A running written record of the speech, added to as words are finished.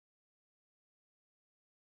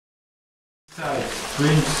Besides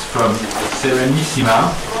prints from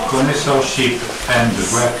Serenissima, connoisseurship and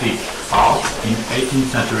graphic art in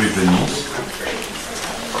 18th century Venice,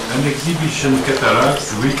 an exhibition catalogue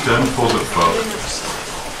written for the folk.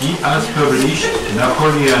 He has published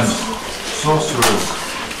Napoleon's Sorcerers,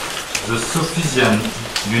 the Symposium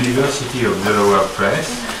University of Delaware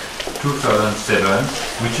Press, 2007,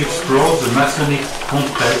 which explores the Masonic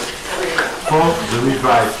context for the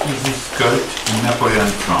revived Isis cult in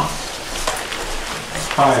Napoleon France.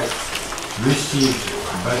 Spieth received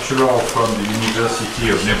a bachelor from the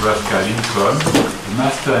University of Nebraska-Lincoln, a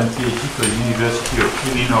master and PhD from the University of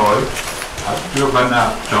Illinois at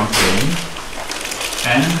Urbana-Champaign,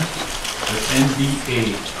 and an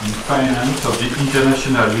MBA in finance of the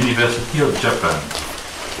International University of Japan.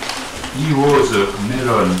 He was a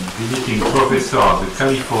Mellon visiting professor at the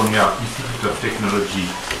California Institute of Technology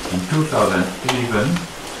in 2011,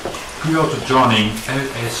 prior to joining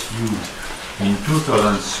LSU in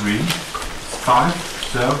 2003. Spieth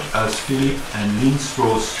served as Philip and Lynn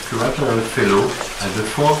Strauss Curatorial Fellow at the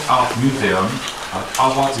Folk Art Museum at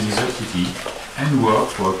Harvard University and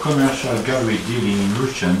worked for a commercial gallery dealing in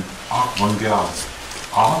Russian avant-garde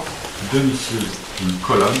art, domiciled in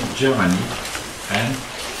Cologne, Germany, and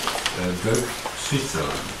Gulf,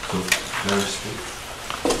 Switzerland. So, Darius Spieth.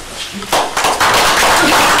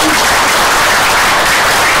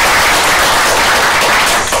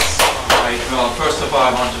 Well, first of all,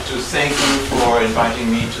 I wanted to thank you for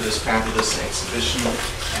inviting me to this fabulous exhibition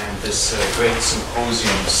and this great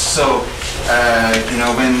symposium. So, you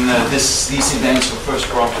know, when these events were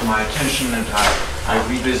first brought to my attention and I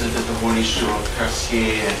revisited the whole issue of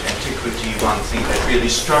Percier and Antiquity, one thing that really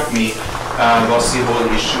struck me was the whole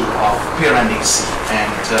issue of Piranesi.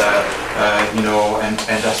 And, you know, and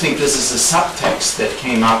I think this is a subtext that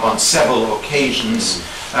came up on several occasions.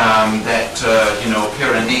 That you know,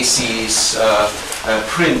 Piranesi's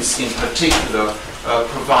prints in particular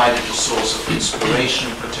provided a source of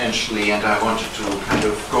inspiration potentially, and I wanted to kind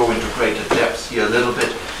of go into greater depth here a little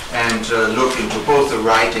bit and look into both the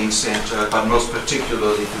writings and but most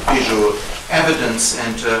particularly the visual evidence,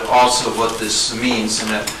 and also what this means in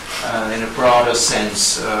a broader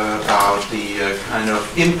sense about the kind of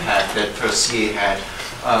impact that Percier had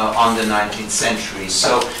on the 19th century.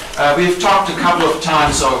 So we've talked a couple of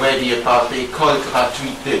times already about the École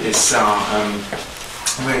Gratuite de Dessin,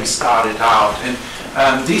 where he started out. And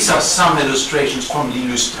these are some illustrations from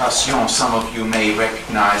l'Illustration. Some of you may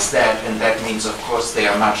recognize that, and that means, of course, they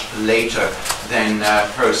are much later than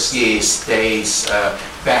Percier's days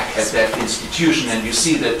back at that institution. And you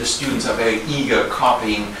see that the students are very eager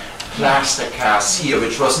copying plaster casts here,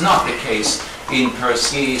 which was not the case in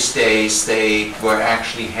Percier's days. They were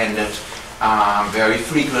actually handed very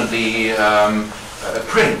frequently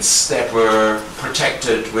prints that were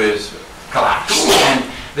protected with glass, and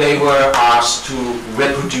they were asked to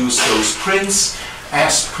reproduce those prints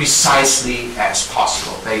as precisely as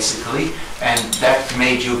possible, basically, and that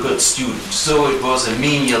made you a good student. So it was a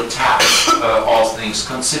menial task, all things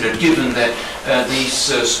considered, given that these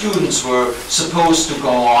students were supposed to go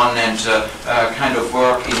on and kind of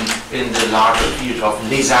work in the larger field of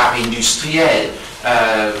les arts industriels,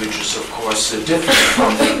 which is of course different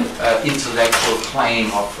from the intellectual claim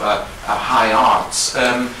of high arts.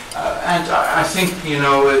 And I think, you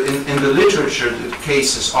know, in the literature, the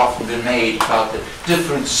case has often been made about the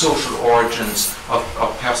different social origins of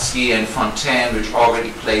Percier and Fontaine, which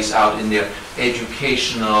already plays out in their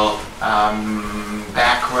educational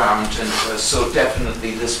background. And so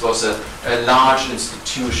definitely this was a large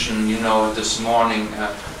institution. You know, this morning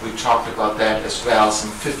we talked about that as well. Some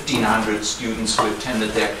 1,500 students who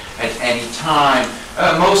attended there at any time,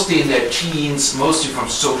 mostly in their teens, mostly from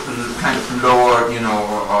social kind of lower, you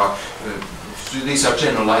know, these are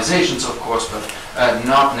generalizations, of course, but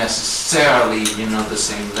not necessarily, you know, the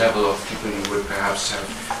same level of people you would perhaps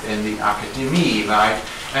have in the academy, right?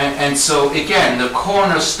 And so again, the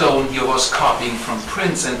cornerstone here was copying from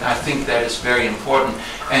prints, and I think that is very important.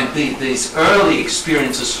 And these early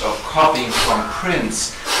experiences of copying from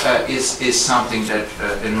prints is something that,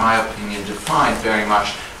 in my opinion, defined very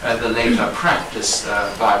much the later practice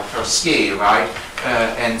by Percier, right?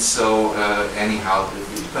 And so, anyhow,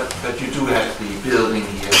 but you do have the building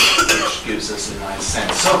here, which gives us a nice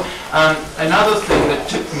sense. So, another thing that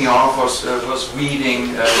tipped me off was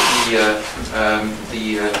reading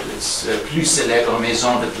plus célèbre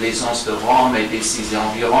Maison de Plaisance de Rome et des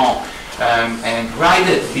environs. And right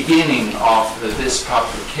at the beginning of this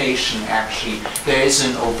publication, actually, there is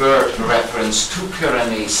an overt reference to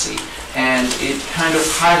Piranesi. and it kind of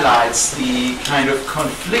highlights the kind of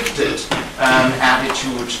conflicted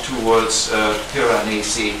attitude towards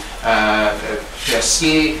Piranesi.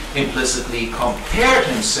 Percier implicitly compared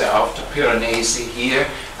himself to Piranesi here,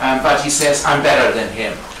 but he says, I'm better than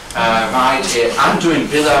him. Right? I'm doing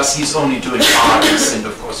villas, he's only doing gardens, and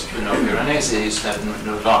of course, if you know Piranesi, he's done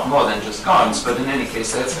a lot more than just gardens, but in any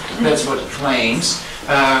case, that's what he claims.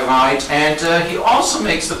 Right? And he also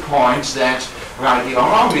makes the point that, rightly or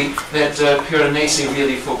wrongly, that Piranesi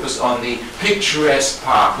really focused on the picturesque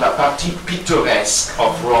part, la partie pittoresque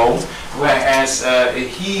of Rome, whereas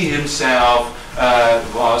he himself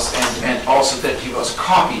was, and also that he was a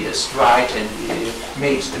copyist, right, and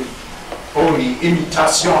made only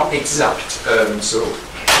imitation exact, so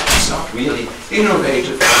it's not really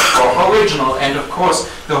innovative or original. And of course,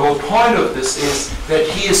 the whole point of this is that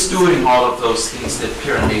he is doing all of those things that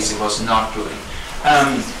Piranesi was not doing.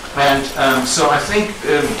 So I think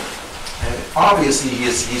obviously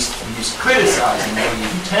he's criticizing, or he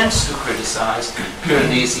intends to criticize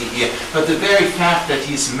Piranesi here, but the very fact that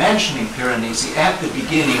he's mentioning Piranesi at the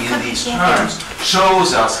beginning in these terms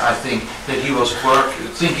shows us, I think, that he was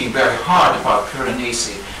thinking very hard about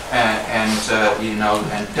Piranesi.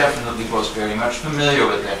 And definitely was very much familiar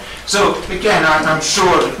with that. So again, I'm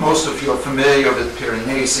sure that most of you are familiar with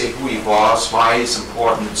Piranesi, who he was, why he's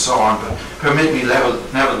important, and so on. But permit me,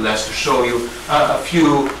 nevertheless, to show you a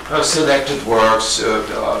few selected works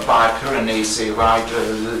by Piranesi. Right,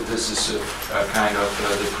 this is kind of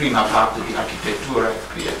the prima parte di architettura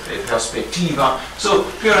e perspettiva. So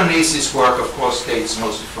Piranesi's work, of course, dates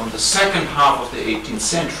mostly from the second half of the 18th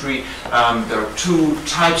century. There are two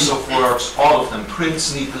types of works, all of them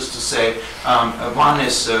prints, needless to say. One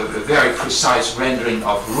is a very precise rendering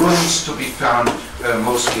of ruins to be found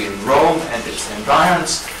mostly in Rome and its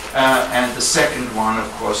environs. And the second one,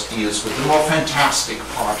 of course, deals with the more fantastic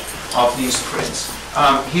part of these prints.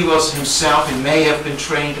 He was himself, he may have been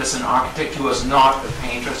trained as an architect, he was not a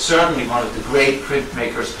painter, certainly one of the great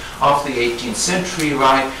printmakers of the 18th century,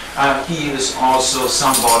 right? He is also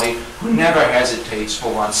somebody who never hesitates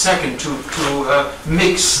for 1 second to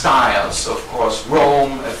mix styles. Of course,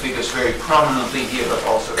 Rome figures very prominently here, but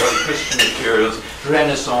also early Christian materials,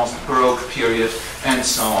 Renaissance, Baroque period, and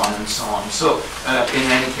so on and so on. So, in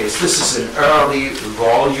any case, this is an early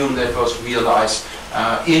volume that was realized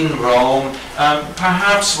in Rome.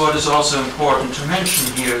 Perhaps what is also important to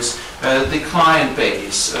mention here is the client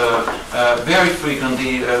base. Very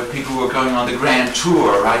frequently, people were going on the grand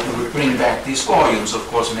tour, right? Who would bring back these volumes. Of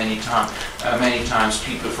course, many times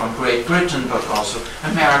people from Great Britain, but also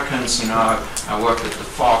Americans. You know, I worked at the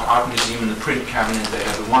Falk Art Museum in the print cabinet. They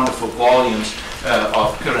have wonderful volumes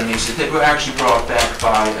of Piranesi that were actually brought back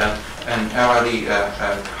by an early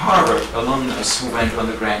Harvard alumnus who went on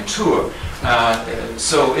the grand tour.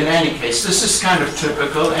 So in any case, this is kind of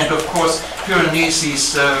typical, and of course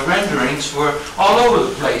Piranesi's renderings were all over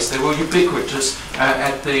the place. They were ubiquitous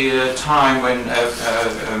at the time when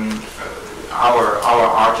our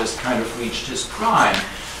artist kind of reached his prime.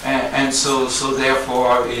 And so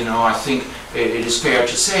therefore, you know, I think it is fair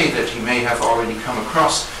to say that he may have already come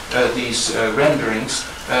across these renderings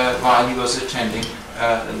while he was attending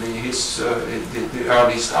the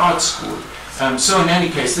earliest art school. So in any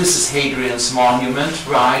case, this is Hadrian's monument,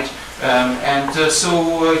 right?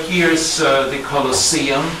 So here's the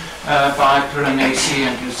Colosseum by Piranesi,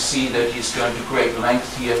 and you see that he's going to great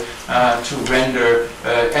length here to render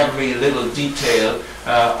every little detail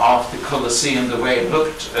of the Colosseum the way it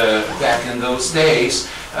looked back in those days.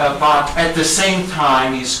 But at the same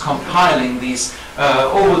time, he's compiling these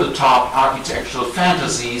over-the-top architectural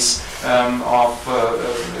fantasies of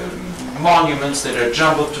monuments that are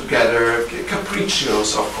jumbled together,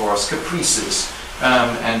 capriccios, of course, caprices.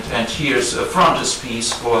 And here's a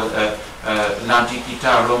frontispiece for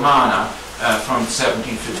l'Antiquità Romana from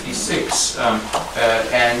 1756.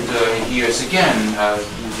 And here's again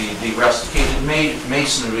the rusticated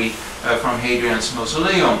masonry from Hadrian's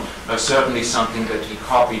mausoleum, certainly something that he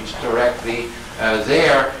copied directly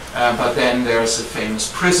there. But then there's a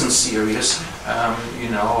famous prison series. You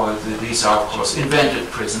know, these are, of course,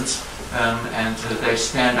 invented prisons. And they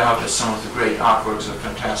stand out as some of the great artworks of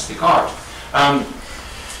fantastic art.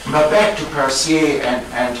 But back to Percier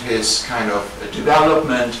and his kind of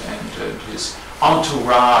development and his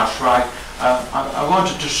entourage, right? I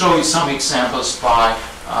wanted to show you some examples by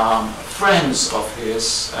friends of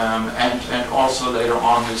his and also later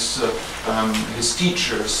on his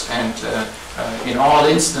teachers. And in all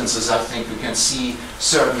instances, I think we can see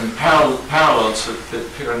certain parallels with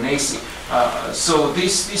Piranesi. So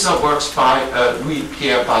these are works by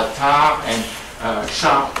Louis-Pierre Baltard and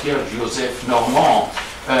Charles-Pierre Joseph Normand.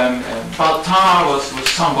 Baltar was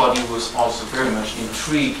somebody who was also very much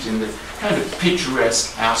intrigued in the kind of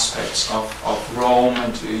picturesque aspects of Rome,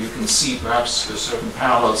 and you can see perhaps certain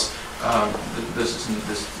parallels. This is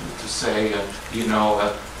needless to say, you know,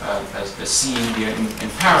 a scene here in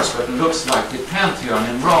Paris, but it looks like the Pantheon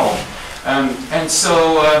in Rome. And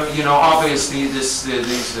so, you know, obviously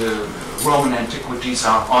these Roman antiquities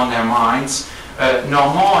are on their minds.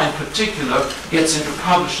 Normand in particular gets into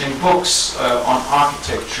publishing books on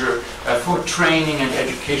architecture for training and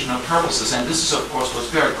educational purposes, and this is of course was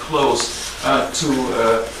very close to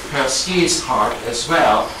Percier's heart as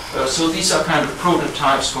well. So these are kind of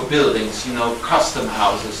prototypes for buildings, you know, custom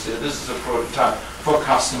houses. This is a prototype for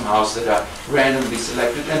custom houses that are randomly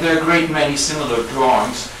selected, and there are a great many similar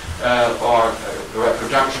drawings or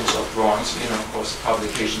reproductions of drawings, you know, of course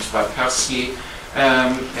publications by Percier.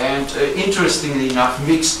 And interestingly enough,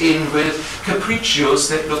 mixed in with capriccios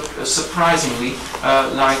that look surprisingly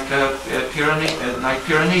like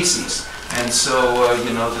Piranesi's. And so,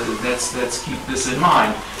 you know, let's keep this in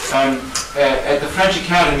mind. At the French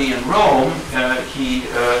Academy in Rome, he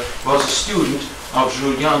was a student of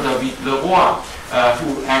Julien David Leroy,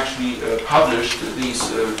 who actually published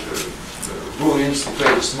these ruins, the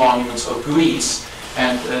greatest monuments of Greece.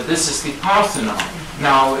 And this is the Parthenon.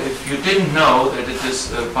 Now, if you didn't know that it is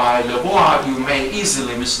by Leroy, you may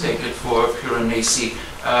easily mistake it for Piranesi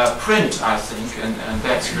print, I think, and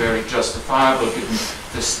that's very justifiable given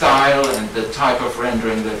the style and the type of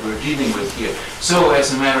rendering that we're dealing with here. So,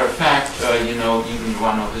 as a matter of fact, you know, even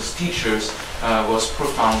one of his teachers was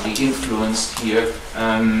profoundly influenced here,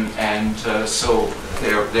 and so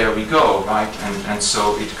there we go, right? And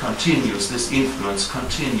so it continues, this influence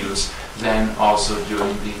continues then also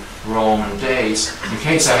during the Roman days. In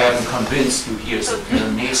case I haven't convinced you, here's a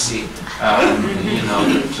Piranesi, you know,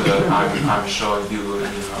 that I'm showing you, you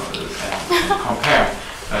know, and compare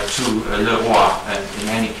to Leroy. In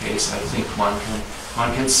any case, I think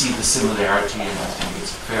one can see the similarity, and I think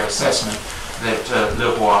it's a fair assessment that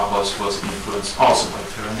Leroy was influenced also by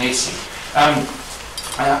Piranesi.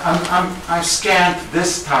 I scanned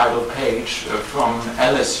this title page from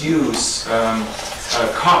LSU's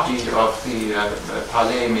copy of the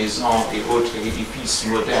Palais Maison et autres édifices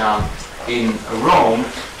modernes in Rome,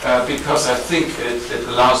 because I think it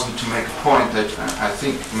allows me to make a point that I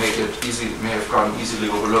think may have gone easily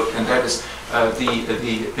overlooked, and that is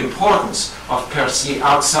the importance of Percier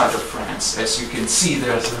outside of France. As you can see,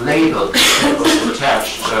 there's a label that was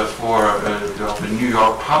attached for the New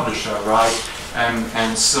York publisher, right?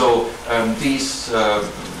 And so these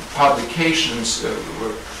publications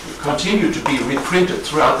continued to be reprinted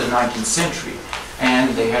throughout the 19th century,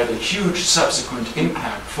 and they had a huge subsequent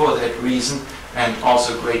impact for that reason, and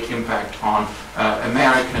also great impact on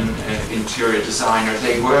American interior designer.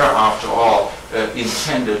 They were, after all,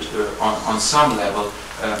 intended on some level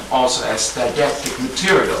also as didactic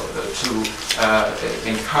material to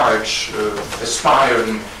encourage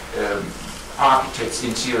aspiring architects,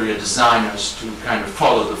 interior designers to kind of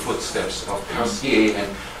follow the footsteps of Percier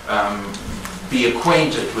and be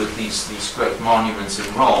acquainted with these great monuments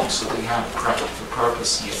in Rome. So they have a practical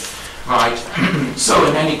purpose here, right? So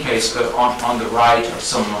in any case, on the right are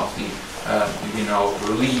some of the you know,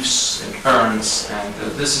 reliefs and urns, and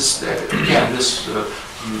this is again, this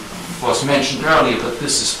was mentioned earlier, but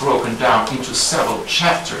this is broken down into several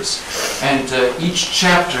chapters, and each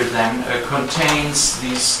chapter then contains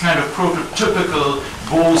these kind of prototypical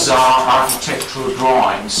Beaux-Arts architectural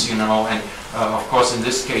drawings, you know, and of course in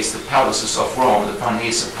this case the palaces of Rome, the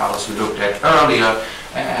Farnese Palace we looked at earlier,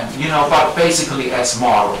 and you know, but basically as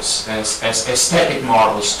models, as aesthetic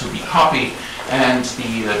models to be copied, and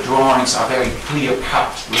the drawings are very clear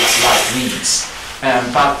cut, like these.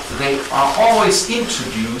 But they are always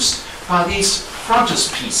introduced by these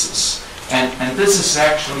frontispieces, and this is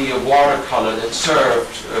actually a watercolor that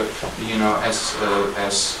served, you know, as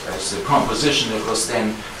a composition that was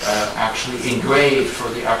then actually engraved for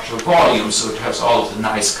the actual volume. So it has all of the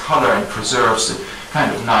nice color and preserves the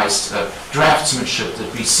kind of nice draftsmanship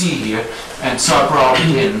that we see here. And so I brought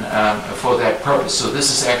it in for that purpose. So this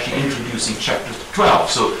is actually introducing chapter 12.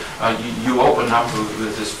 So you open up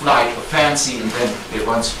with this flight of fancy, and then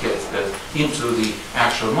once you get into the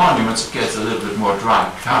actual monuments, it gets a little bit more dry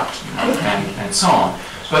cut, you know, and so on.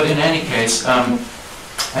 But in any case, I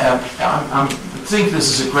think this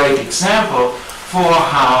is a great example for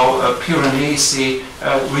how Piranesi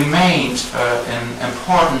remained an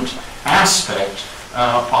important aspect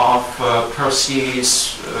of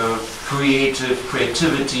Percier's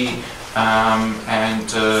creativity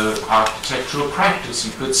and architectural practice,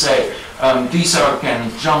 you could say. These are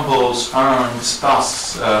again jumbles, urns,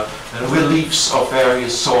 busts, reliefs of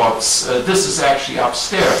various sorts. This is actually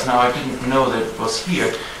upstairs. Now I didn't know that it was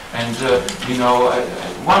here. And you know,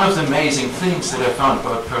 one of the amazing things that I found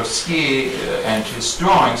about Percier and his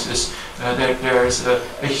drawings is that there's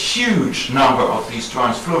a huge number of these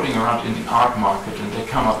drawings floating around in the art market, and they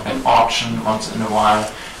come up at auction once in a while.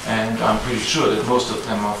 And I'm pretty sure that most of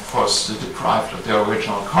them are, of course, deprived of their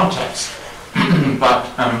original context. But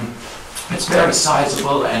it's very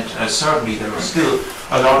sizable, and certainly there are still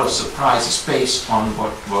a lot of surprises based on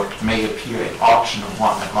what may appear at auction at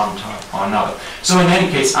one time or another. So in any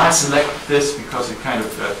case, I selected this because it kind of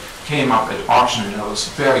came up at auction, and I was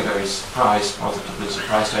very, very surprised, positively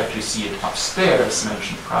surprised to actually see it upstairs,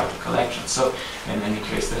 mentioned private collection. So in any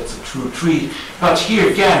case, that's a true treat. But here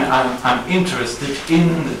again, I'm interested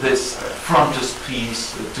in this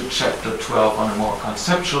frontispiece to chapter 12 on a more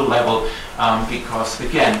conceptual level, because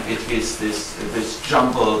again, it is this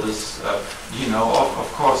jumble, this you know,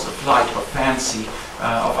 of course, a flight of fancy,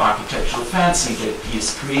 of architectural fancy that he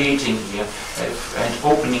is creating here, and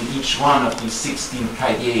opening each one of these 16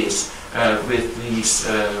 cahiers with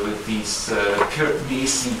these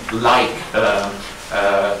Piranesi-like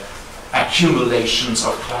accumulations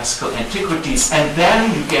of classical antiquities, and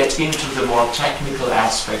then you get into the more technical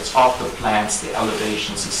aspects of the plans, the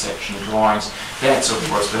elevations, the section drawings. That's of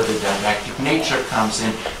course where the didactic nature comes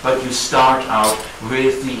in, but you start out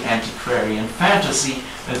with the antiquarian fantasy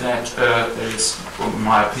that is, in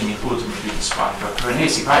my opinion, ultimately inspired by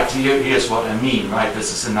Piranesi. Right, here's what I mean, right?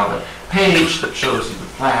 This is another page that shows you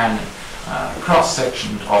the plan,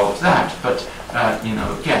 cross-section, all of that, but you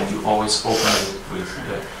know, again, you always open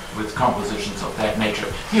it with compositions of that nature.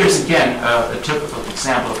 Here's again a typical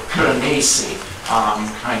example of Piranesi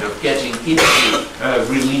kind of getting into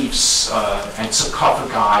reliefs and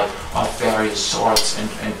sarcophagi of various sorts,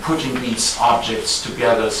 and putting these objects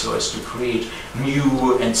together so as to create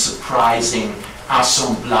new and surprising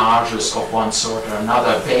assemblages of one sort or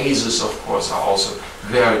another. Vases, of course, are also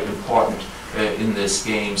very important in this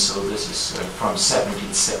game. So this is from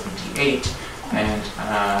 1778. And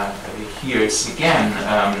here's again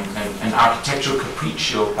an architectural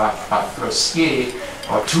capriccio by Percier,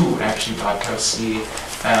 or two actually by Percier.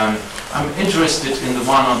 I'm interested in the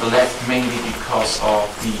one on the left mainly because of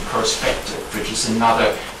the perspective, which is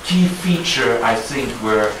another key feature, I think,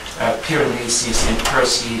 where Piranesi's and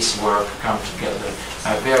Percier's work come together.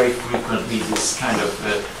 Very frequently this kind of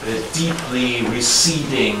deeply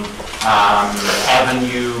receding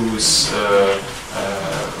avenues,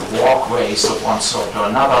 walkways of one sort or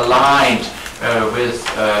another, lined with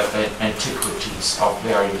antiquities of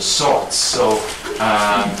various sorts. So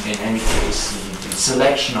in any case, the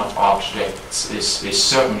selection of objects is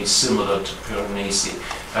certainly similar to Piranesi.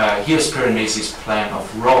 Here's Piranesi's plan of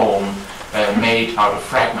Rome, made out of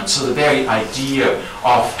fragments. So the very idea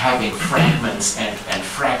of having fragments and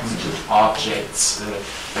fragmented objects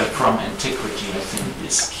from antiquity, I think,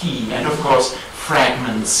 is key. And of course,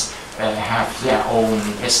 fragments have their own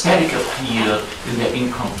aesthetic appeal in their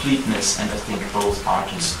incompleteness, and I think both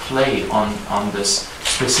artists play on this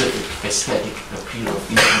specific aesthetic appeal of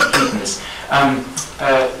incompleteness.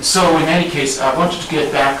 So in any case, I wanted to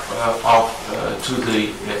get back to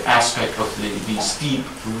the aspect of these deep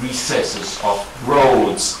recesses of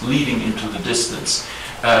roads leading into the distance.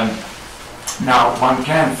 Now, one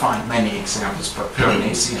can find many examples by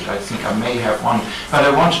Piranesi, and I think I may have one, but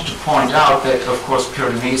I wanted to point out that, of course,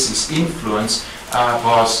 Piranesi's influence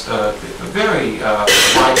was very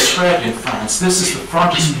widespread in France. This is the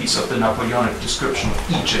frontispiece of the Napoleonic description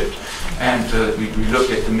of Egypt, and we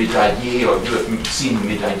look at the médaillé, or you have seen the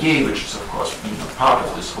médaillé, which is, of course, part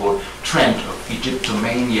of this whole trend of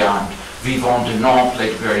Egyptomania, and Vivant de Nantes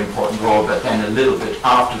played a very important role, but then a little bit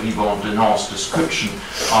after Vivant de Nantes' description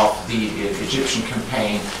of the Egyptian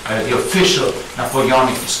campaign, the official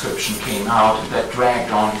Napoleonic description came out, and that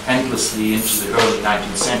dragged on endlessly into the early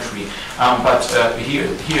 19th century. But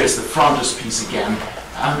here's the frontispiece again.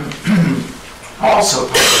 Also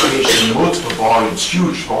publication in multiple volumes,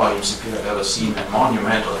 huge volumes if you have ever seen them,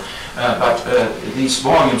 monumental. But these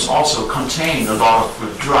volumes also contain a lot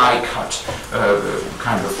of dry cut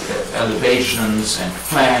kind of elevations and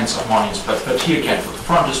plans of monuments. But here again, for the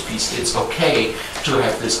frontispiece, it's okay to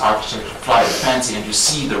have this architectural flight of fancy, and you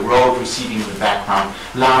see the road receding in the background,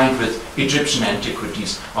 lined with Egyptian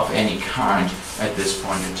antiquities of any kind at this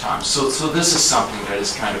point in time. So this is something that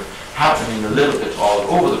is kind of happening a little bit all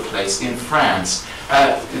over the place in France.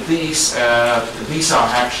 These are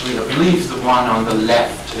actually, I believe the one on the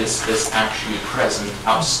left is actually present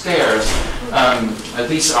upstairs.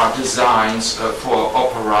 These are designs for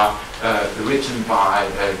opera written by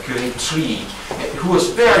Grétry, who was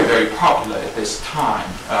very, very popular at this time.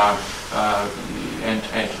 And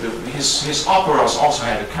his operas also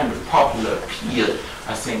had a kind of popular appeal,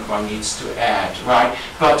 I think one needs to add, right?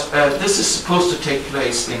 But this is supposed to take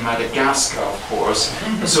place in Madagascar, of course,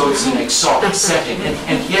 so it's an exotic setting,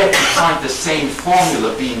 and yet you find the same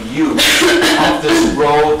formula being used of this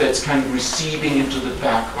road that's kind of receding into the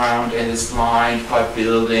background and is lined by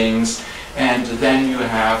buildings. And then you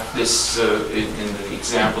have this, in the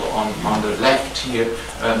example on the left here,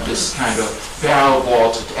 this kind of barrel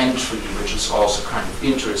vaulted entry, which is also kind of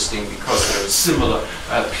interesting because there are similar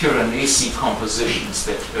Piranesi compositions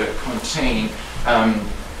that contain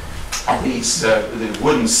these the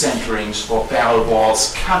wooden centerings for barrel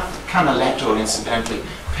vaults. Canaletto, incidentally,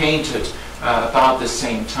 painted about the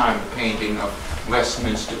same time a painting of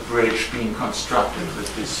Westminster Bridge being constructed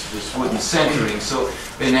with this wooden centering. So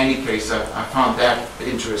in any case, I found that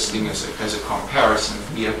interesting as a comparison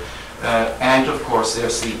here. And of course,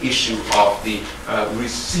 there's the issue of the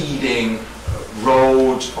receding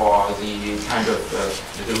road, or the kind of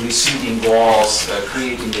the receding walls,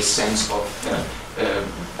 creating the sense of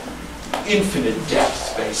infinite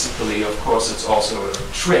depth, basically. Of course, it's also a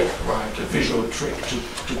trick, right, a visual trick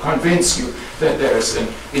to convince you that there's an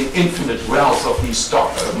infinite wealth of these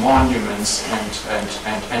monuments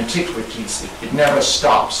and antiquities. It never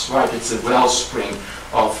stops, right? It's a wellspring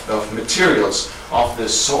of materials of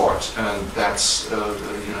this sort, and that's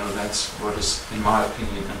that's what is, in my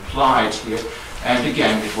opinion, implied here. And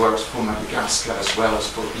again, it works for Madagascar as well as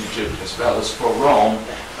for Egypt, as well as for Rome,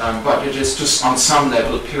 but it is just on some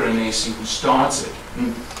level Piranesi who starts it.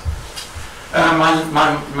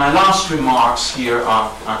 My last remarks here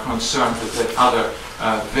are concerned with that other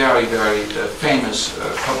very, very famous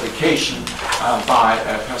publication by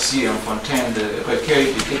Percier and Fontaine, the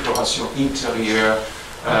Recueil de décoration intérieure,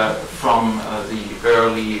 from the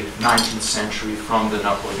early 19th century, from the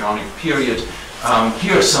Napoleonic period.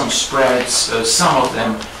 Here are some spreads, some of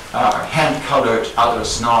them are hand-colored,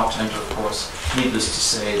 others not, and of course, needless to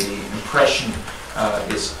say, the impression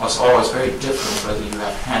was always very different whether you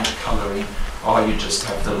have hand coloring or you just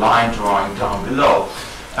have the line drawing down below.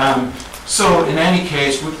 So in any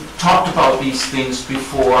case, we've talked about these things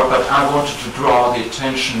before, but I wanted to draw the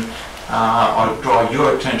attention or draw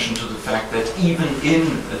your attention to the fact that even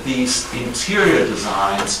in these interior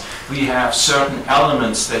designs, we have certain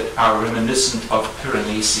elements that are reminiscent of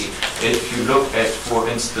Piranesi. If you look at, for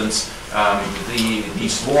instance,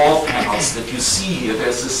 these wall panels that you see here,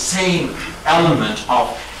 there's the same element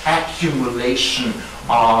of accumulation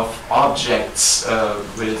of objects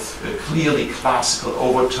with clearly classical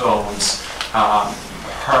overtones,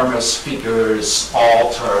 Hermes figures,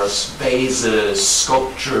 altars, vases,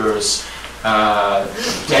 sculptures,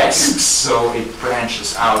 desks, so it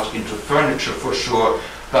branches out into furniture for sure,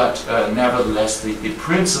 but nevertheless the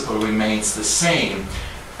principle remains the same.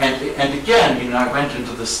 And again, I went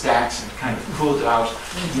into the stacks and kind of pulled out,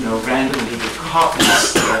 randomly the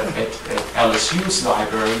copies at LSU's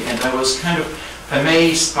library, and I was kind of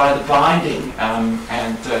amazed by the binding.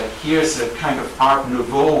 And here's a kind of Art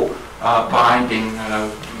Nouveau binding,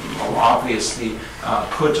 obviously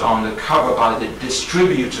put on the cover by the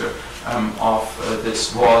distributor of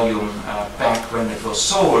this volume back when it was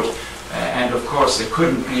sold. And of course, there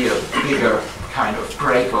couldn't be a bigger kind of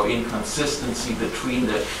break or inconsistency between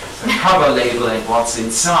the cover label and what's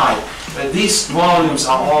inside. These volumes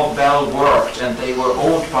are all well worked, and they were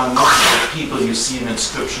owned by most of the people. You see an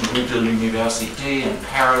inscription, Rue de l'Université in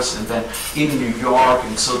Paris and then in New York,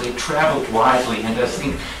 and so they traveled widely. And I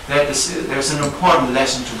think that there's an important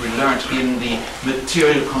lesson to be learned in the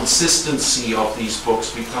material consistency of these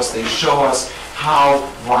books, because they show us how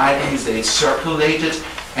widely they circulated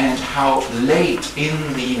and how late in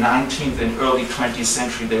the 19th and early 20th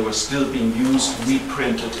century they were still being used,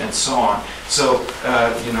 reprinted, and so on. So,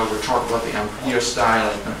 we're talking about the Empire style,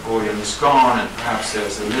 and Napoleon is gone, and perhaps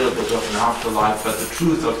there's a little bit of an afterlife, but the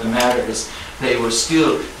truth of the matter is they were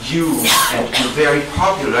still used and very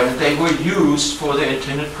popular, and they were used for their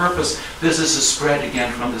intended purpose. This is a spread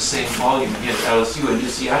again from the same volume here at LSU, and you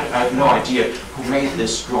see, I have no idea who made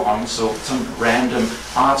this drawing, so some random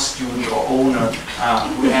art student or owner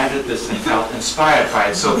who added this and felt inspired by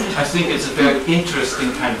it. So I think it's a very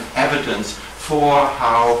interesting kind of evidence for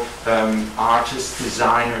how artists,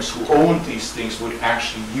 designers who owned these things would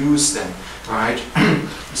actually use them, right?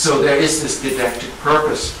 So there is this didactic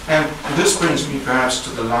purpose. And this brings me perhaps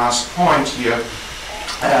to the last point here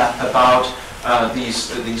about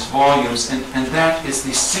these volumes, and that is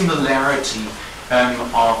the similarity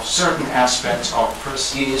of certain aspects of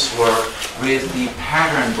Percier's work with the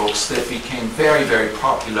pattern books that became very, very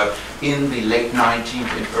popular in the late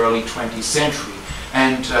 19th and early 20th century.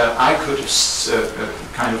 And I could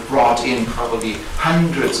have kind of brought in probably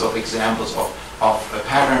hundreds of examples of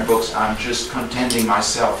pattern books. I'm just contenting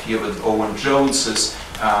myself here with Owen Jones's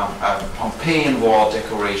Pompeian wall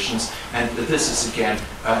decorations, and this is again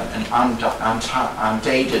an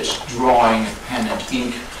undated drawing, pen and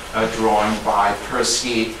ink drawing by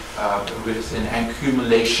Percier with an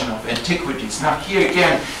accumulation of antiquities. Now here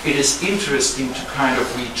again, it is interesting to kind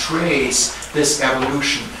of retrace this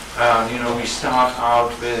evolution. We start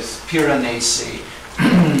out with Piranesi,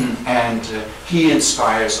 and he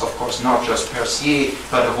inspires, of course, not just Percier,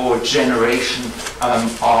 but a whole generation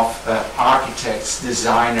of architects,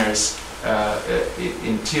 designers,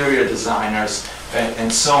 interior designers,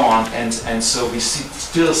 and so on. And so we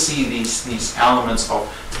still see these elements of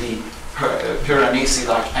the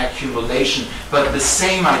Piranesi-like accumulation, but the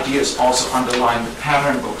same ideas also underline the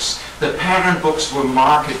pattern books. The pattern books were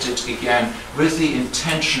marketed again with the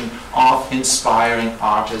intention of inspiring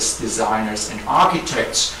artists, designers, and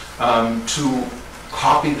architects to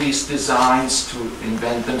copy these designs, to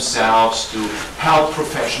invent themselves, to help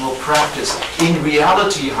professional practice. In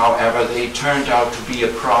reality, however, they turned out to be a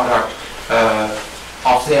product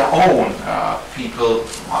of their own. People,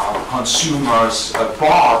 consumers,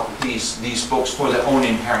 bought these books for their own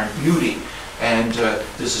inherent beauty. And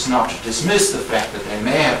this is not to dismiss the fact that they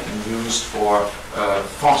may have been used for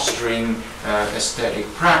fostering aesthetic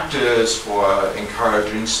practice, for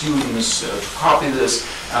encouraging students to copy this,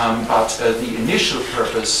 but the initial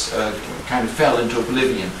purpose kind of fell into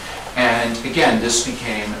oblivion. And again, this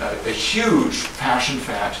became a huge fashion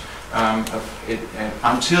fad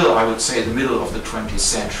until, I would say, the middle of the 20th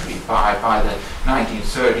century. By the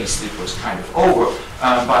 1930s, it was kind of over.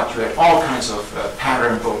 But you had all kinds of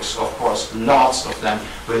pattern books, of course, lots of them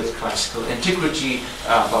with classical antiquity,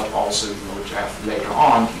 but also you would have later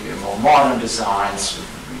on more modern designs,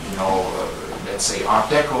 let's say Art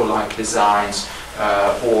Deco-like designs,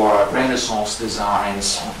 or Renaissance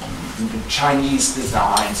designs, Chinese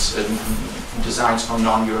designs, designs from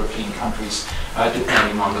non-European countries,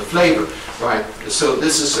 depending on the flavor, right? So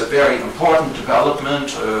this is a very important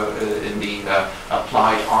development in the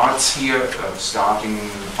applied arts here, starting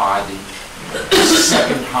by the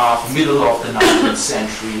second half, middle of the 19th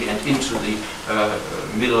century and into the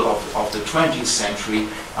middle of the 20th century.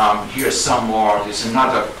 Here's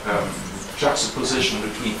another juxtaposition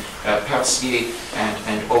between Percier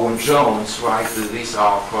and Owen Jones, right? These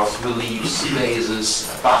are, of course, reliefs,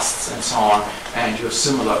 vases, busts, and so on. And you have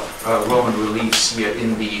similar Roman reliefs here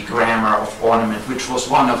in the Grammar of Ornament, which was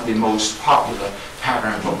one of the most popular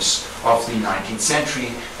pattern books of the 19th century.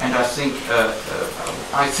 And I think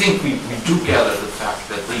we do gather the fact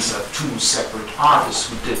that these are two separate artists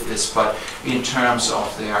who did this, but in terms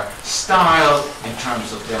of their style, in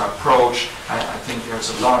terms of their approach, I think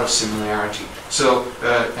there's a lot of similarity. So,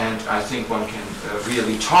 and I think one can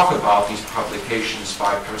really talk about these publications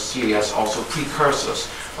by Percier as also precursors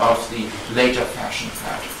of the later fashion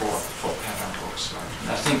fad for pattern books. Right?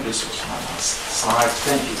 And I think this was my last slide.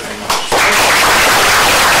 Thank you very much.